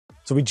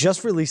So we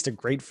just released a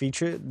great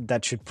feature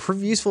that should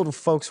prove useful to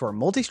folks who are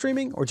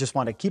multi-streaming or just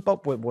want to keep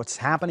up with what's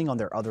happening on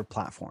their other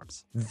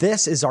platforms.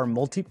 This is our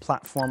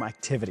multi-platform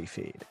activity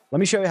feed. Let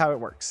me show you how it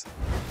works.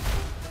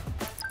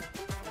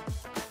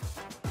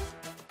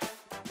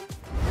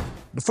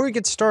 Before you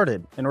get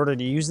started, in order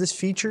to use this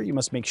feature, you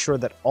must make sure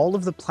that all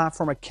of the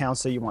platform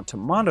accounts that you want to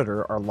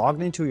monitor are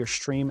logged into your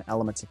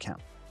Streamelements account.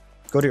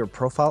 Go to your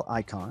profile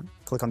icon,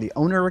 click on the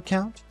owner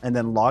account, and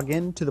then log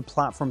in to the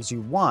platforms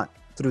you want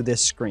through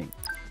this screen.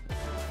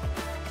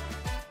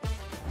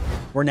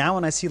 We're now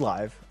on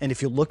SE.Live, and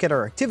if you look at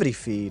our activity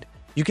feed,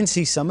 you can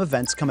see some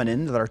events coming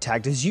in that are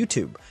tagged as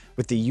YouTube,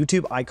 with the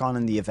YouTube icon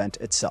in the event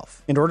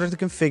itself. In order to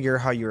configure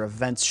how your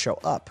events show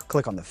up,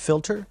 click on the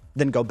filter,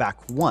 then go back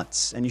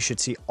once, and you should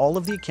see all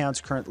of the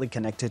accounts currently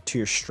connected to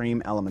your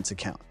Streamelements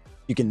account.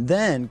 You can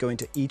then go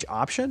into each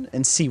option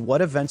and see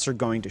what events are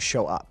going to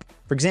show up.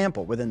 For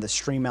example, within the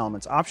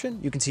Streamelements option,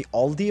 you can see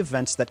all of the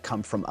events that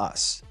come from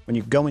us. When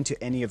you go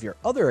into any of your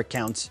other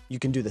accounts, you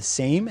can do the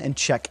same and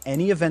check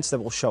any events that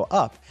will show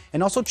up,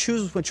 and also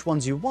choose which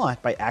ones you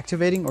want by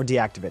activating or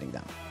deactivating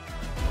them.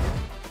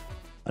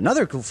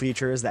 Another cool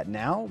feature is that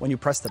now, when you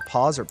press the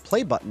pause or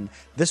play button,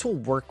 this will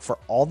work for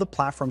all the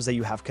platforms that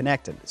you have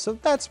connected, so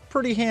that's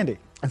pretty handy.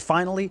 And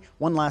finally,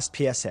 one last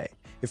PSA.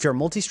 If you're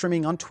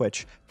multi-streaming on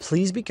Twitch,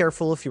 please be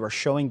careful if you are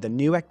showing the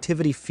new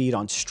activity feed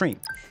on stream,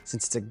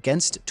 since it's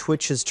against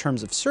Twitch's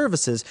terms of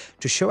services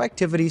to show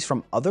activities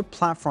from other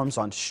platforms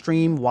on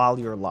stream while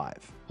you're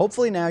live.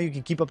 Hopefully now you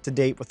can keep up to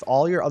date with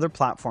all your other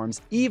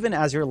platforms even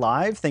as you're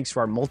live thanks to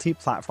our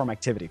multi-platform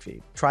activity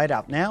feed. Try it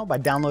out now by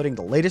downloading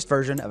the latest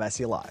version of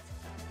SE.Live.